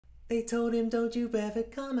They told him, don't you ever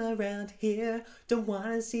come around here. Don't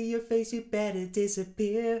wanna see your face, you better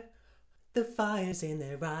disappear. The fire's in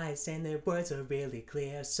their eyes and their words are really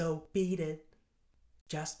clear. So beat it,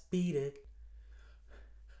 just beat it.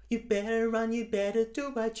 You better run, you better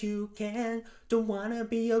do what you can. Don't wanna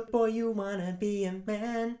be a boy, you wanna be a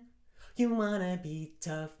man. You wanna be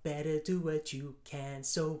tough, better do what you can.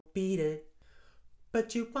 So beat it.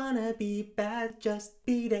 But you wanna be bad, just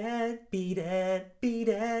beat it, beat it, beat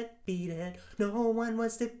it, beat it. No one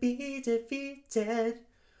wants to be defeated.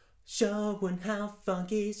 Showing how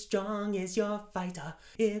funky strong is your fighter.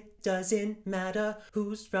 It doesn't matter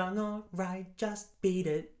who's wrong or right, just beat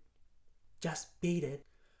it. Just beat it.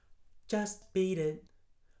 Just beat it.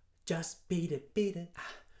 Just beat it, beat it.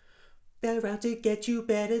 They're out to get you,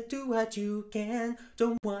 better do what you can.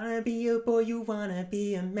 Don't wanna be a boy, you wanna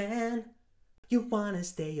be a man. You wanna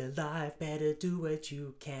stay alive, better do what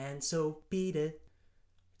you can. So beat it,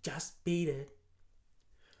 just beat it.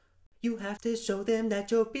 You have to show them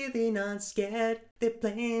that you're really not scared. They're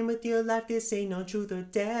playing with your life, this ain't no truth or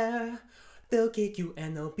dare. They'll kick you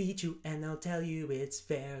and they'll beat you and they'll tell you it's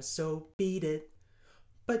fair. So beat it.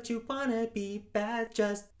 But you wanna be bad,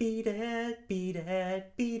 just beat it, beat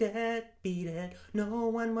it, beat it, beat it. No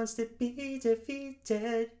one wants to be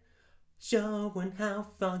defeated. Showing how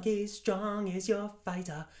funky strong is your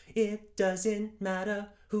fighter. It doesn't matter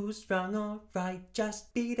who's wrong or right,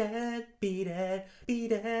 just beat it, beat it,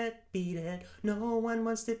 beat it, beat it. No one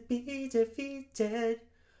wants to be defeated.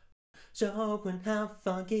 Showing how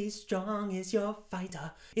funky strong is your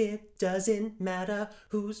fighter. It doesn't matter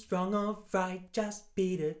who's wrong or right, just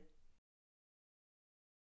beat it.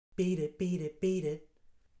 Beat it, beat it, beat it.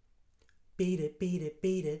 Beat it, beat it,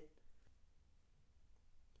 beat it.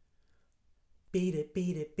 Beat it,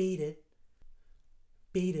 beat it, beat it.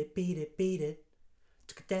 Beat it, beat it, beat it.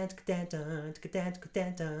 Ticka-dan, ticka-dan, dun, ticka-dan,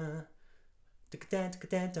 ticka-dan, dun. Ticka-dan,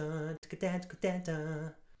 ticka-dan, dun, ticka-dan, ticka-dan,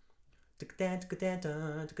 dun. Ticka-dan, ticka-dan,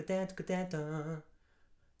 dun, ticka-dan, ticka-dan, dun.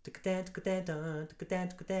 Ticka-dan, ticka-dan, dun, ticka-dan,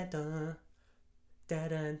 ticka-dan, dun.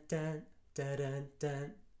 Da-dun, dun, da-dun,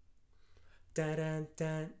 dun. Da-dun,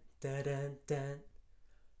 dun, da-dun, dun.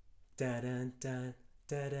 Da-dun, dun,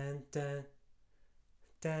 da-dun, dun.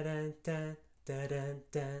 Da-dun, dun. Da dun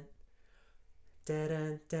dun, da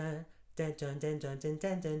dun dun, dun dun dun dun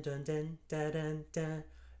dun dun dun dun, da dun dun,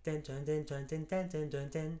 dun dun dun dun dun dun dun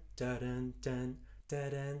dun dun, da dun dun, da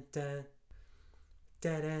dun dun,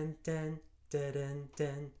 da dun dun, da dun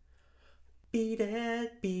dun. Beat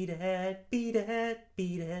it, beat it, beat it,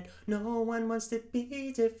 beat it. No one wants to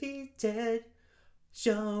be defeated.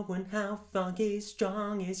 Showing how funky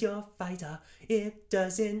strong is your fighter. It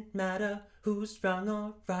doesn't matter who's wrong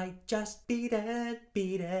or right, just beat it,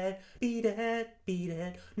 beat it, beat it, beat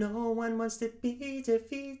it. No one wants to be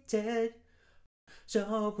defeated.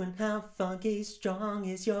 Showing how funky strong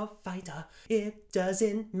is your fighter. It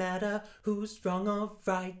doesn't matter who's wrong or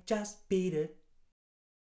right, just beat it.